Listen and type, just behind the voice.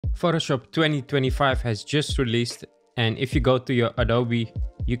Photoshop 2025 has just released, and if you go to your Adobe,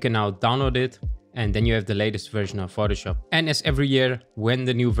 you can now download it, and then you have the latest version of Photoshop. And as every year, when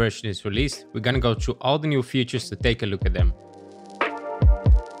the new version is released, we're gonna go through all the new features to take a look at them.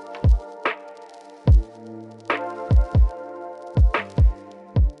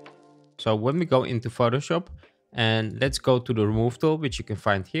 So when we go into Photoshop, and let's go to the remove tool, which you can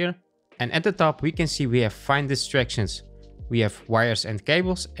find here. And at the top, we can see we have find distractions. We have wires and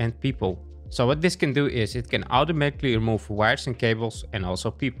cables and people. So what this can do is it can automatically remove wires and cables and also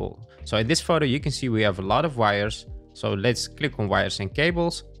people. So in this photo, you can see we have a lot of wires. So let's click on wires and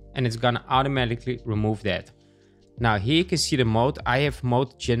cables, and it's gonna automatically remove that. Now here you can see the mode. I have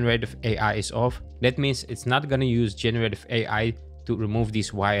mode generative AI is off. That means it's not gonna use generative AI to remove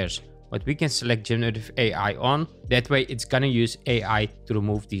these wires. But we can select generative AI on. That way it's gonna use AI to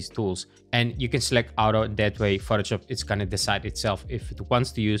remove these tools. And you can select auto. That way Photoshop is gonna decide itself if it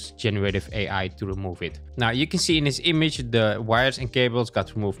wants to use generative AI to remove it. Now you can see in this image, the wires and cables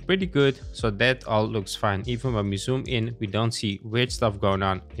got removed pretty good. So that all looks fine. Even when we zoom in, we don't see weird stuff going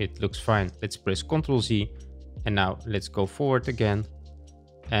on. It looks fine. Let's press Ctrl Z. And now let's go forward again.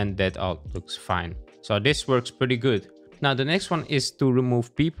 And that all looks fine. So this works pretty good. Now the next one is to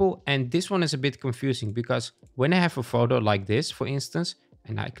remove people, and this one is a bit confusing because when I have a photo like this, for instance,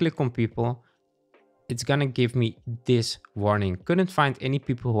 and I click on people, it's gonna give me this warning. Couldn't find any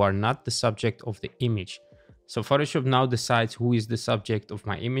people who are not the subject of the image. So Photoshop now decides who is the subject of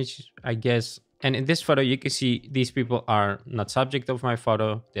my image, I guess. And in this photo, you can see these people are not subject of my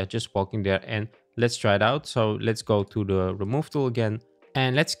photo. They're just walking there, and let's try it out. So let's go to the remove tool again,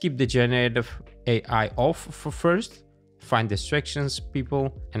 and let's keep the generative AI off for first. Find distractions,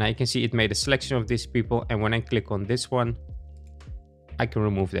 people, and I can see it made a selection of these people, and when I click on this one, I can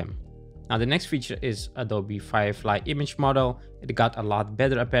remove them. Now the next feature is Adobe Firefly image model. It got a lot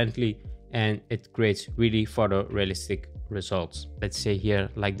better apparently, and it creates really photorealistic results. Let's say here,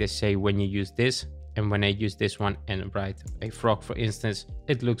 like they say, when you use this, and when I use this one and write a frog, for instance,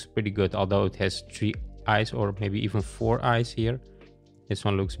 it looks pretty good, although it has 3 eyes or maybe even 4 eyes here. This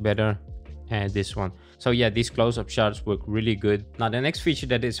one looks better. And this one. So yeah, these close-up shots work really good. Now the next feature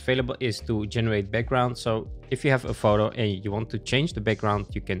that is available is to generate background. So if you have a photo and you want to change the background,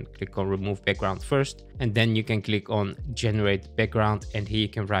 you can click on remove background first, and then you can click on generate background, and here you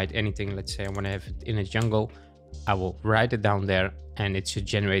can write anything. Let's say I want to have it in a jungle. I will write it down there, and it should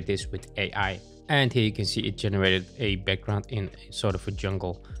generate this with AI. And here you can see it generated a background in sort of a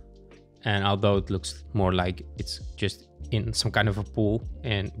jungle. And although it looks more like it's just in some kind of a pool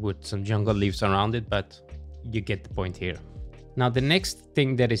and with some jungle leaves around it, but you get the point here. Now the next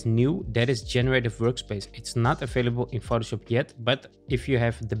thing that is new, that is generative workspace. It's not available in Photoshop yet, but if you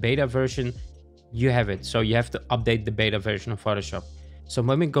have the beta version, you have it. So you have to update the beta version of Photoshop. So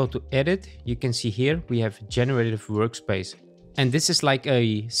when we go to edit, you can see here we have generative workspace. And this is like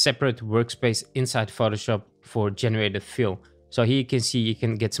a separate workspace inside Photoshop for generative fill. So here you can see you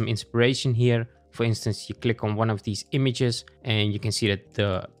can get some inspiration here. For instance, you click on one of these images and you can see that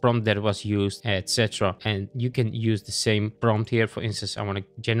the prompt that was used, etc. And you can use the same prompt here. For instance, I want to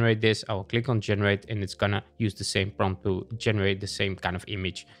generate this. I will click on generate, and it's gonna use the same prompt to generate the same kind of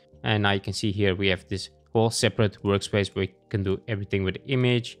image. And now you can see here we have this whole separate workspace where we can do everything with the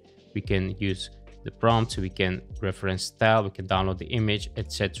image. We can use the prompt, so we can reference style, we can download the image,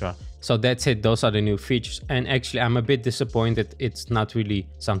 etc. So that's it. Those are the new features, and actually I'm a bit disappointed it's not really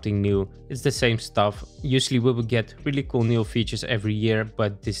something new. It's the same stuff. Usually we will get really cool new features every year,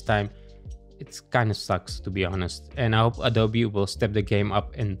 but this time it kind of sucks, to be honest. And I hope Adobe will step the game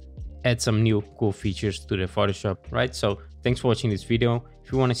up and add some new cool features to the Photoshop, right? So thanks for watching this video.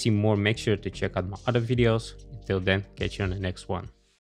 If you want to see more, make sure to check out my other videos. Until then, catch you on the next one.